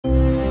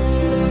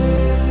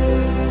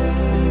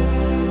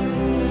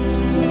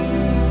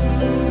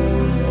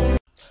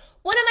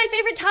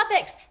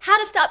How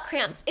to stop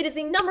cramps. It is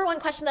the #1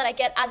 question that I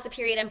get as the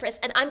period empress,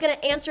 and I'm going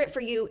to answer it for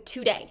you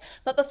today.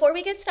 But before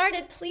we get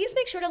started, please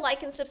make sure to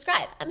like and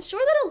subscribe. I'm sure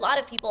that a lot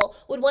of people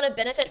would want to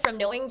benefit from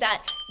knowing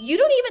that you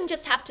don't even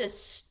just have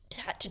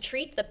to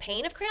treat the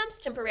pain of cramps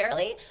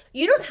temporarily.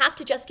 You don't have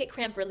to just get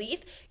cramp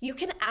relief. You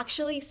can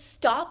actually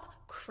stop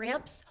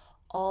cramps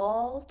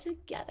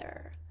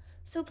altogether.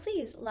 So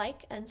please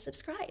like and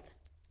subscribe.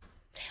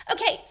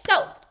 Okay,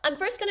 so I'm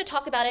first going to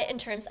talk about it in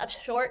terms of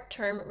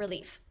short-term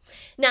relief.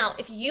 Now,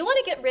 if you want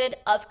to get rid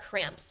of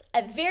cramps,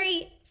 a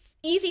very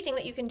easy thing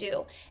that you can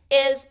do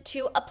is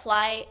to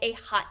apply a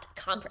hot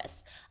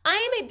compress. I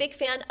am a big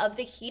fan of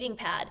the heating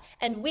pad,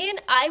 and when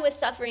I was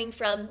suffering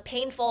from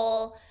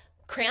painful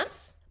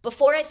cramps,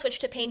 before I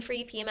switched to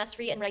pain-free,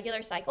 PMS-free, and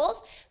regular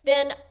cycles,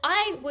 then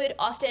I would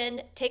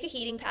often take a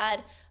heating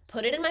pad,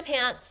 put it in my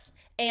pants,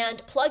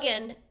 and plug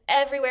in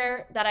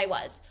everywhere that I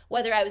was,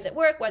 whether I was at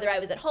work, whether I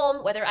was at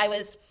home, whether I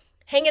was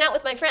hanging out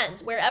with my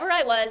friends, wherever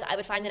I was, I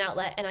would find an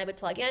outlet and I would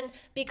plug in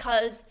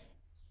because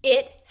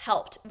it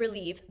helped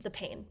relieve the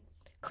pain.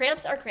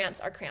 Cramps are cramps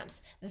are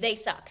cramps. They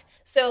suck.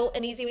 So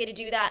an easy way to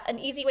do that, an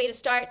easy way to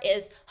start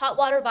is hot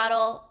water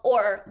bottle,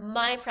 or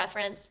my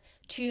preference,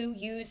 to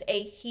use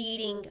a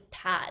heating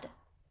pad.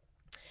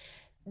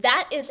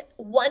 That is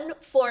one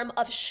form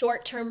of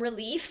short-term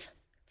relief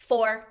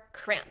for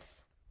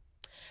cramps.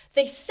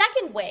 The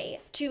second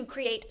way to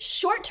create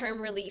short-term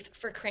relief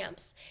for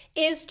cramps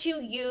is to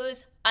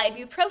use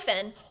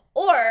ibuprofen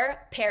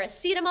or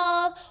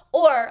paracetamol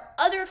or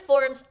other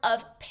forms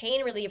of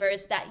pain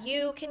relievers that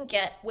you can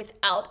get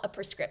without a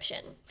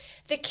prescription.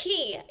 The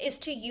key is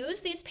to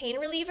use these pain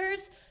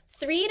relievers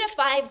 3 to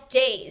 5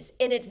 days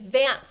in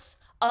advance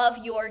of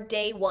your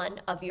day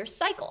 1 of your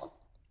cycle.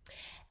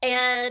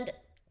 And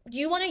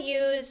you want to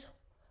use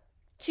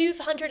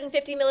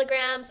 250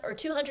 milligrams or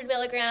 200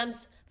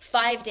 milligrams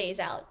 5 days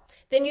out.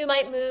 Then you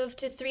might move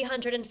to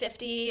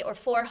 350 or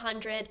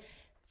 400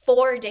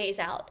 4 days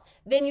out.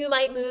 Then you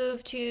might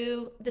move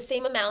to the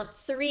same amount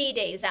 3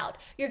 days out.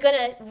 You're going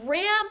to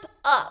ramp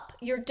up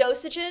your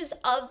dosages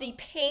of the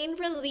pain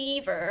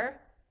reliever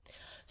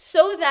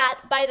so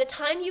that by the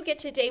time you get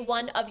to day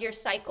 1 of your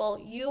cycle,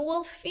 you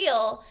will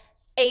feel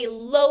a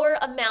lower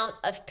amount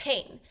of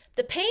pain.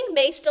 The pain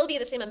may still be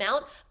the same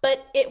amount,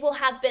 but it will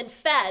have been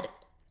fed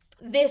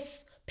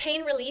this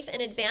pain relief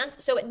in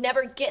advance, so it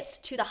never gets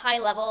to the high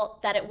level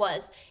that it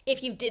was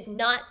if you did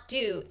not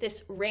do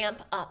this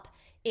ramp up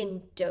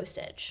in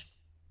dosage.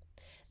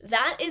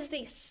 That is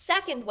the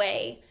second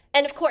way.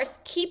 And of course,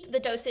 keep the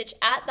dosage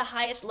at the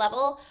highest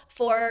level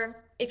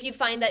for, if you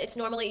find that it's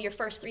normally your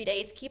first 3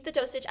 days, keep the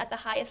dosage at the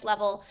highest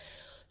level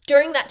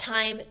during that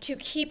time to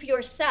keep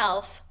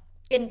yourself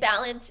in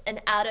balance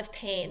and out of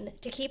pain,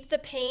 to keep the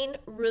pain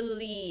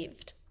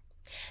relieved.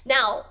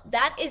 Now,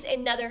 that is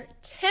another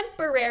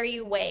temporary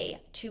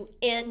way to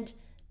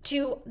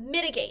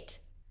mitigate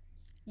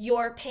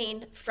your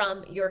pain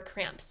from your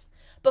cramps.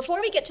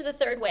 Before we get to the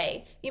third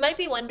way, you might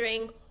be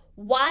wondering,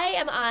 why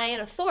am I an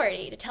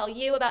authority to tell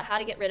you about how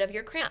to get rid of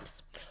your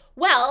cramps?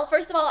 Well,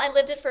 first of all, I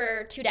lived it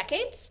for 2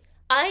 decades.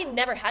 I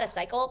never had a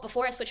cycle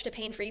before I switched to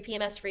pain-free,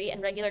 PMS-free,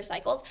 and regular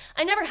cycles.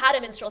 I never had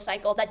a menstrual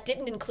cycle that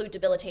didn't include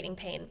debilitating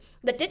pain,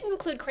 that didn't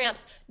include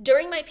cramps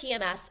during my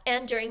PMS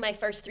and during my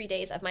first 3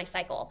 days of my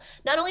cycle.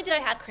 Not only did I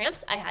have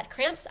cramps, I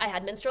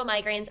had menstrual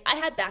migraines, I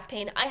had back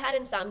pain, I had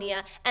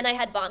insomnia, and I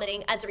had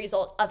vomiting as a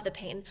result of the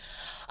pain.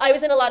 I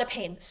was in a lot of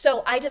pain,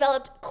 so I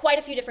developed quite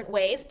a few different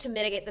ways to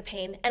mitigate the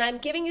pain, and I'm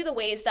giving you the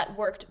ways that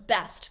worked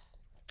best,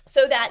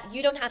 so that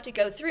you don't have to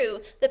go through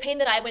the pain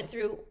that I went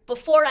through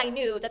before I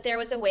knew that there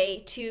was a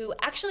way to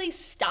actually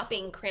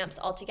stopping cramps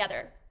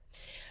altogether.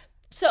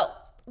 So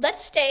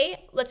let's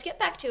get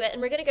back to it,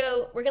 and we're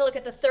gonna look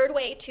at the third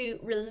way to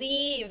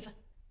relieve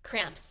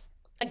cramps.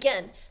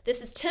 Again,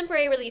 this is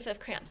temporary relief of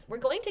cramps. We're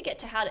going to get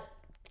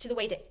to the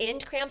way to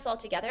end cramps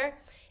altogether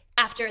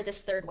after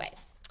this third way.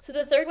 So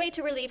the third way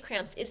to relieve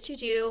cramps is to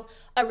do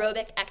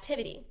aerobic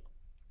activity.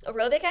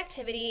 Aerobic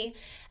activity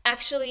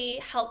actually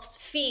helps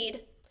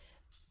feed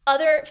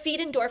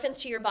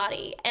endorphins to your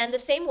body. And the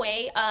same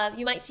way,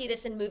 you might see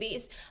this in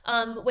movies,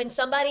 when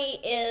somebody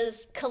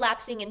is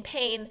collapsing in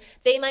pain,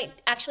 they might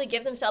actually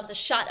give themselves a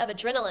shot of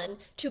adrenaline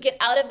to get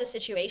out of the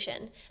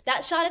situation.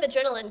 That shot of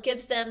adrenaline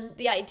gives them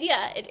the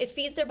idea, it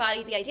feeds their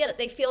body the idea that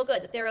they feel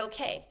good, that they're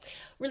okay.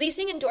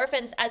 Releasing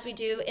endorphins, as we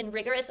do in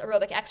rigorous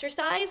aerobic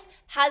exercise,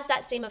 has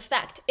that same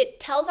effect. It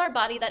tells our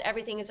body that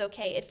everything is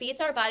okay. It feeds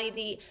our body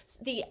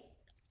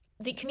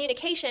the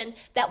communication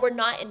that we're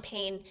not in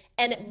pain,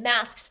 and it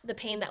masks the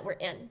pain that we're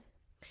in.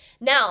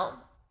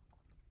 Now,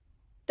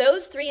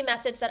 those 3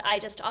 methods that I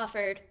just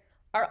offered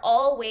are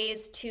all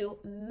ways to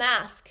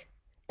mask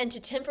and to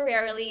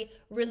temporarily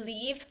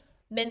relieve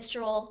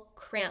menstrual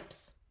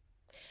cramps.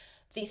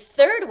 The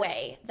third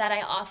way that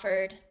I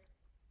offered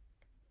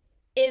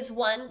is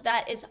one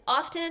that is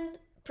often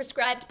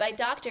prescribed by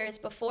doctors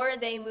before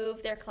they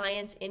move their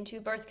clients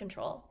into birth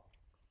control.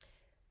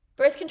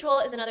 Birth control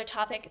is another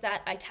topic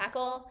that I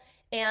tackle,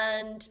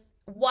 and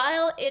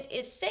while it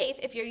is safe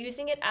if you're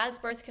using it as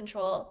birth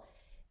control,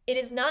 it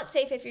is not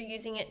safe if you're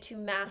using it to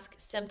mask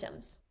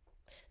symptoms.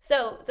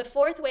 So the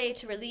fourth way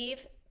to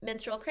relieve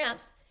menstrual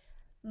cramps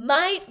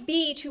might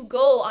be to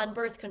go on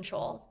birth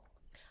control.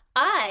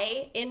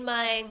 In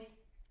my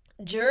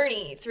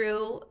journey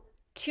through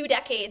 2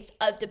 decades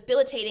of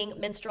debilitating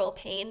menstrual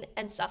pain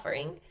and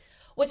suffering,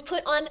 was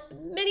put on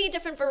many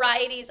different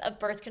varieties of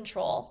birth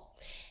control,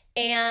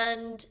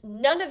 and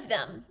none of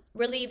them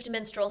relieved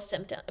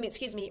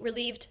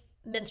relieved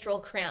menstrual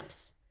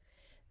cramps.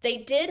 They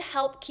did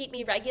help keep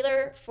me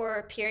regular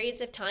for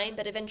periods of time,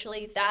 but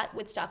eventually that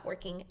would stop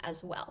working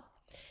as well.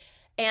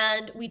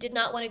 And we did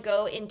not want to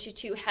go into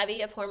too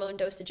heavy of hormone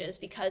dosages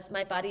because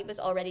my body was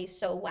already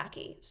so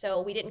wacky.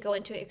 So we didn't go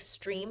into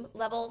extreme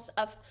levels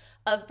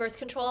of birth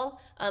control.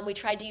 We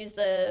tried to use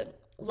the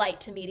light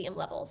to medium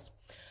levels.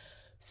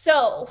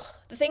 So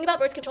the thing about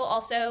birth control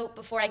also,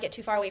 before I get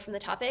too far away from the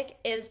topic,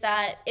 is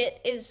that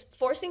it is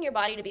forcing your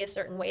body to be a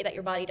certain way that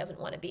your body doesn't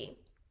want to be.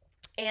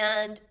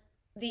 And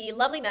the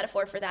lovely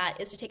metaphor for that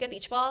is to take a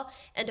beach ball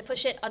and to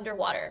push it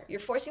underwater.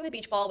 You're forcing the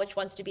beach ball, which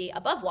wants to be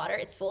above water.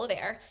 It's full of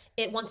air.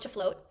 It wants to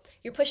float.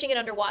 You're pushing it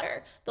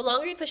underwater. The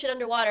longer you push it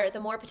underwater, the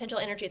more potential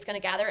energy it's going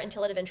to gather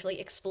until it eventually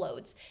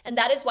explodes. And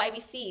that is why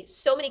we see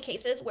so many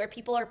cases where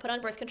people are put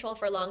on birth control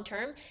for long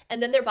term, and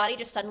then their body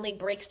just suddenly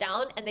breaks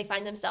down and they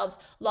find themselves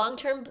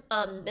long-term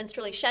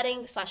menstrually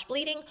shedding /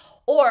 bleeding,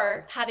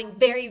 or having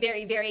very,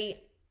 very,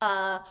 very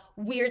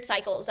weird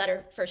cycles that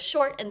are first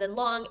short and then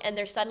long, and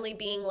they're suddenly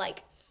being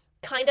like,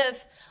 kind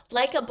of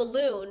like a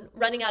balloon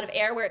running out of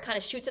air where it kind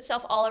of shoots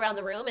itself all around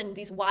the room in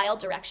these wild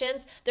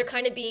directions. They're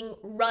kind of being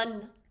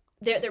run,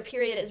 their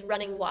period is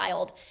running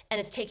wild, and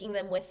it's taking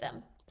them with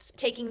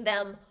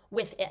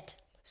it.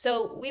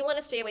 So we want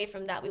to stay away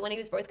from that. We want to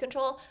use birth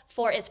control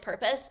for its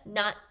purpose,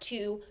 not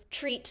to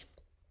treat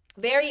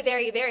very,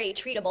 very, very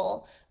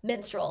treatable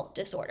menstrual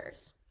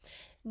disorders.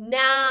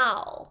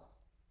 Now,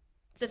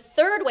 the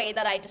third way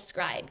that I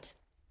described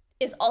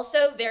is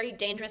also very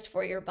dangerous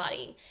for your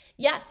body.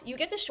 Yes, you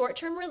get the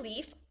short-term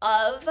relief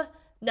of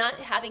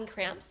not having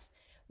cramps,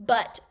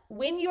 but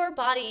when your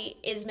body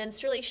is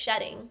menstrually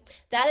shedding,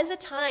 that is a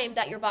time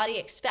that your body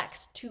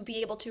expects to be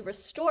able to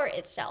restore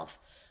itself.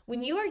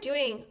 When you are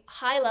doing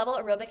high-level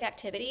aerobic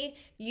activity,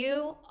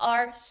 you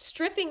are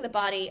stripping the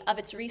body of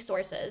its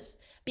resources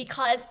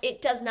because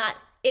it is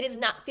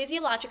not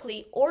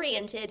physiologically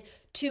oriented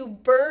to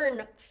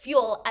burn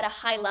fuel at a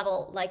high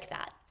level like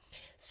that.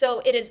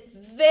 So it is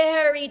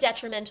very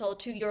detrimental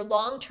to your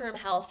long-term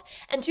health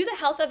and to the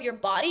health of your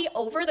body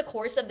over the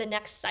course of the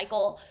next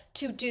cycle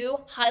to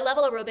do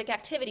high-level aerobic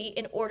activity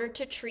in order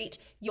to treat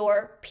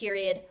your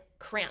period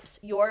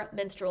cramps, your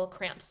menstrual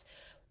cramps.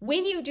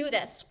 When you do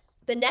this,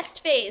 the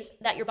next phase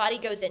that your body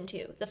goes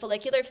into, the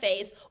follicular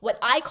phase, what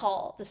I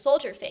call the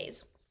soldier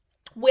phase,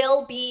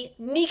 will be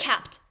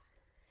kneecapped.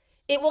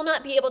 It will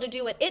not be able to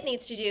do what it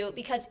needs to do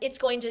because it's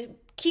going to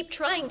keep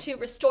trying to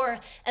restore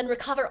and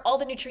recover all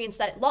the nutrients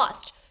that it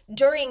lost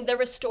during the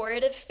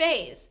restorative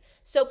phase.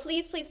 So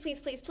please, please,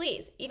 please, please,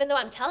 please, even though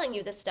I'm telling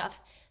you this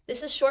stuff,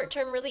 this is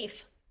short-term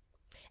relief.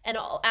 And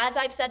as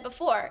I've said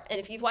before, and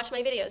if you've watched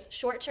my videos,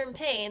 short-term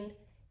gain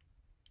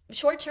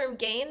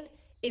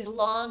is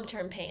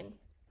long-term pain.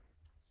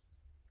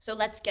 So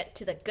let's get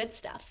to the good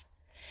stuff.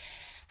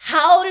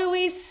 How do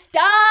we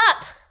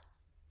stop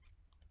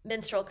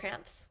menstrual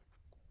cramps?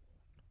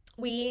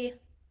 We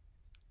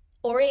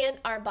orient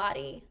our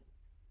body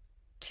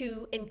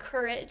to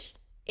encourage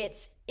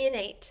its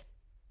innate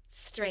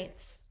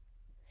strengths.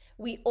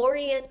 We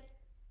orient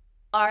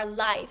our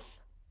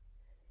life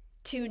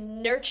to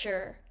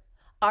nurture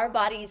our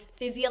body's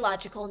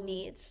physiological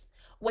needs,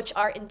 which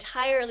are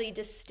entirely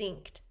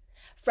distinct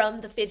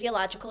from the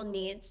physiological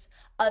needs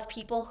of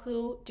people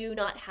who do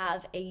not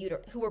have a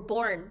uterus, who were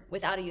born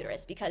without a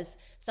uterus, because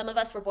some of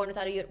us were born with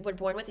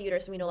a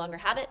uterus and we no longer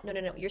have it. No,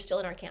 you're still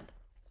in our camp.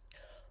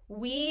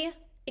 We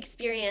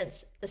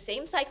experience the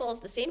same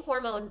cycles, the same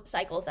hormone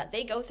cycles that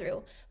they go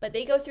through, but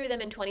they go through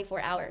them in 24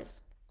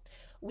 hours.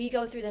 We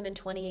go through them in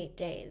 28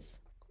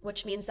 days,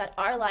 which means that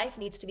our life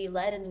needs to be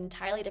led in an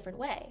entirely different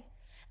way.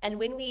 And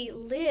when we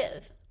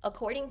live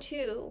according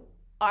to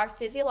our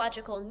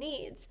physiological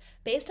needs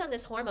based on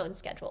this hormone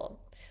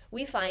schedule,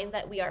 we find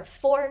that we are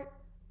 4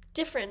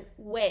 different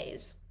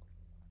ways,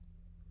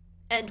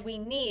 and we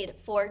need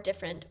 4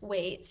 different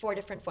ways, 4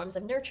 different forms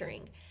of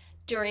nurturing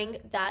during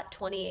that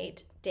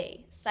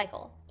 28-day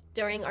cycle,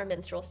 during our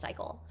menstrual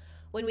cycle.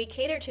 When we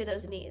cater to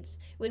those needs,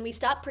 when we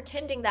stop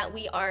pretending that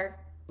we are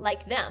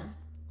like them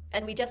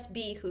and we just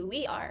be who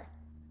we are,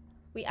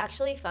 we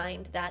actually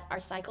find that our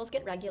cycles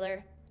get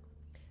regular,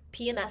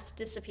 PMS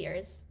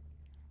disappears,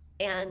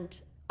 and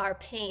our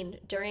pain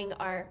during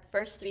our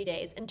first 3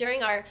 days and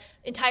during our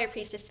entire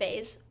priestess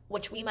phase,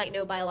 which we might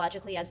know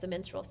biologically as the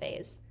menstrual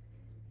phase,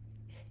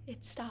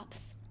 it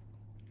stops.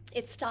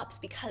 It stops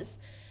because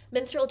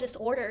menstrual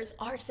disorders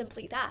are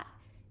simply that.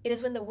 It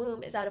is when the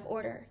womb is out of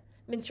order.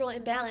 Menstrual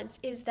imbalance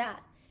is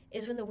that. It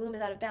is when the womb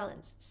is out of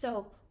balance.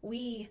 So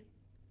we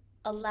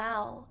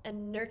allow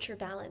and nurture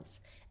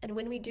balance. And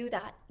when we do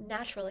that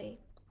naturally,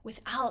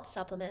 without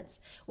supplements,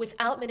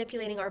 without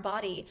manipulating our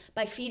body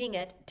by feeding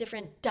it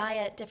different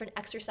diet, different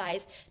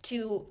exercise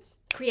to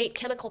create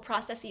chemical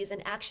processes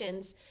and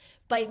actions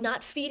by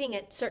not feeding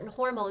it certain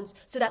hormones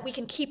so that we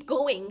can keep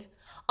going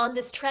on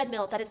this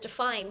treadmill that is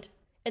defined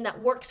and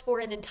that works for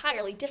an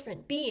entirely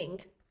different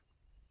being.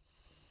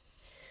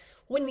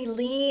 When we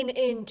lean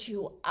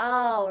into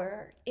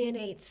our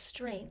innate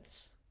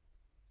strengths,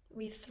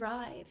 we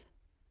thrive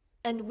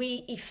and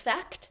we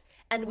effect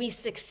and we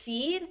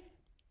succeed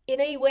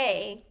in a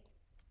way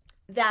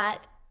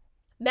that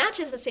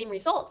matches the same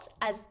results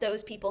as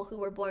those people who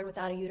were born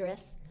without a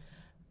uterus.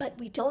 But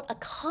we don't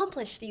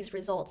accomplish these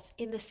results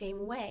in the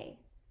same way.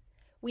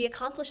 We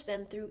accomplish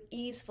them through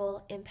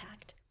easeful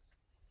impact.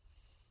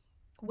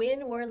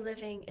 When we're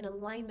living in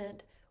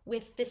alignment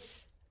with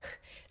this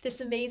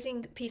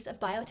amazing piece of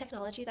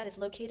biotechnology that is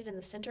located in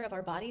the center of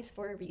our bodies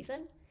for a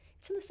reason,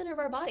 it's in the center of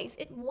our bodies.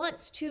 It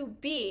wants to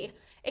be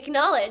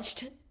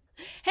acknowledged.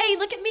 Hey,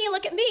 look at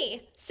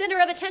me, center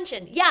of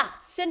attention. Yeah,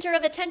 center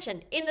of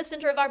attention in the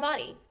center of our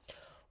body.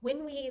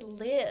 When we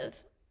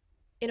live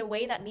in a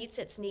way that meets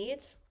its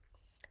needs,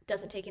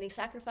 doesn't take any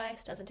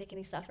sacrifice, doesn't take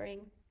any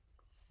suffering.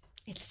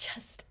 It's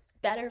just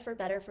better for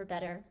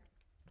better.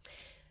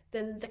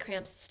 Then the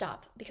cramps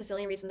stop, because the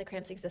only reason the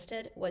cramps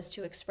existed was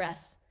to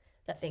express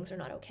that things are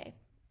not okay.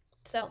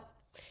 So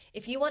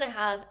if you want to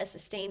have a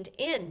sustained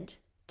end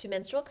to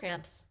menstrual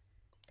cramps,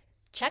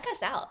 check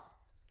us out.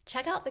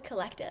 Check out The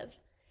Collective.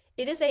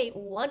 It is a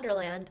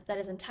wonderland that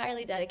is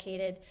entirely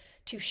dedicated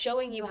to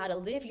showing you how to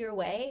live your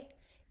way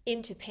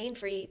into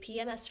pain-free,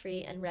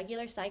 PMS-free, and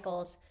regular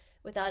cycles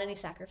without any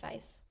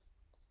sacrifice.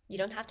 You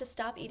don't have to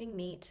stop eating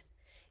meat.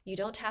 You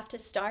don't have to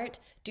start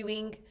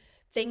doing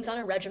things on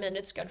a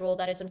regimented schedule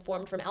that is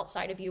informed from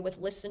outside of you with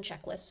lists and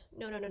checklists.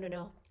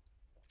 No.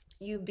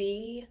 You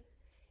be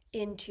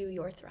into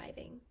your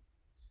thriving.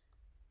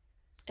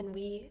 And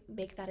we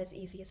make that as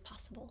easy as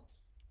possible.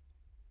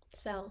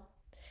 So,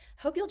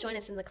 hope you'll join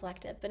us in The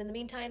Collective. But in the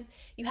meantime,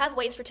 you have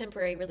ways for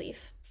temporary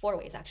relief, 4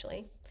 ways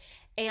actually.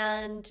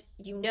 And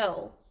you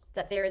know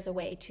that there is a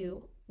way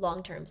to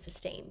long-term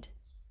sustained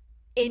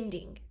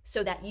ending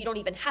so that you don't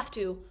even have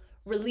to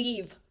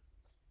relieve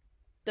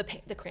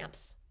the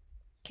cramps.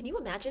 Can you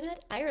imagine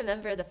it? I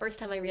remember the first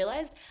time I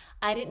realized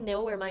I didn't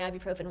know where my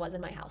ibuprofen was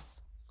in my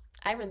house.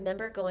 I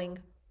remember going,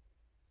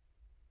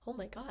 oh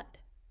my God,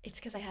 it's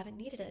because I haven't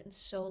needed it in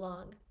so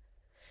long.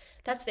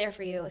 That's there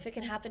for you. If it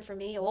can happen for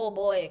me, oh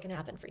boy, it can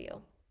happen for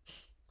you.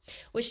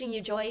 Wishing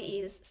you joy,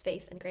 ease,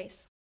 space, and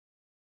grace.